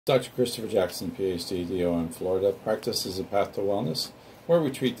Dr. Christopher Jackson, PhD, DOM, Florida, practices a path to wellness where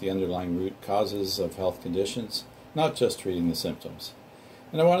we treat the underlying root causes of health conditions, not just treating the symptoms.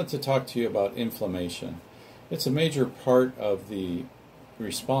 And I wanted to talk to you about inflammation. It's a major part of the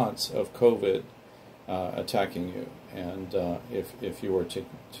response of COVID attacking you, and if you were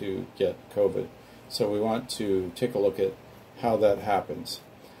to get COVID. So we want to take a look at how that happens.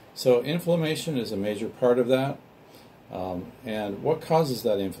 So inflammation is a major part of that. And what causes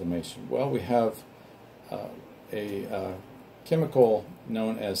that inflammation? Well, we have a chemical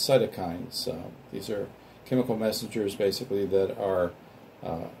known as cytokines. These are chemical messengers basically that are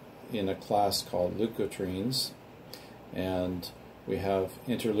in a class called leukotrienes. And we have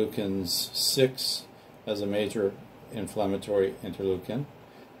interleukins 6 as a major inflammatory interleukin.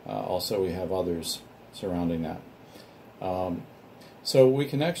 Also we have others surrounding that. So we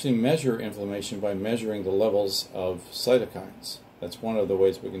can actually measure inflammation by measuring the levels of cytokines. That's one of the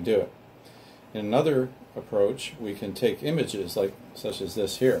ways we can do it. In another approach, we can take images such as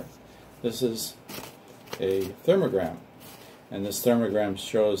this here. This is a thermogram, and this thermogram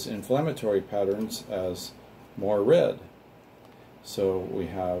shows inflammatory patterns as more red. So we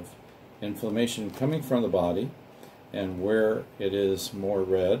have inflammation coming from the body, and where it is more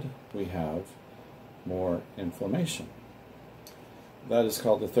red, we have more inflammation. That is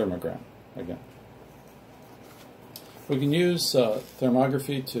called the thermogram, again. We can use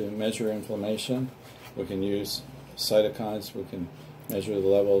thermography to measure inflammation. We can use cytokines. We can measure the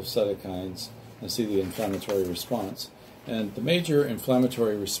level of cytokines and see the inflammatory response. And the major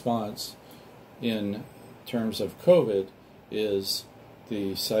inflammatory response in terms of COVID is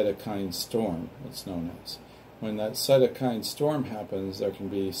the cytokine storm, it's known as. When that cytokine storm happens, there can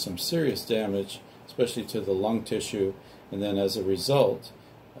be some serious damage, especially to the lung tissue, and then as a result,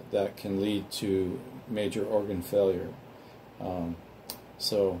 that can lead to major organ failure.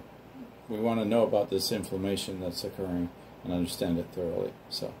 So we want to know about this inflammation that's occurring and understand it thoroughly.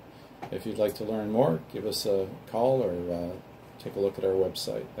 So if you'd like to learn more, give us a call or take a look at our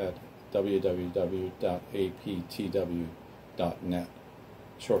website at www.aptw.net,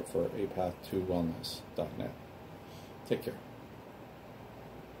 short for apath2wellness.net. Take care.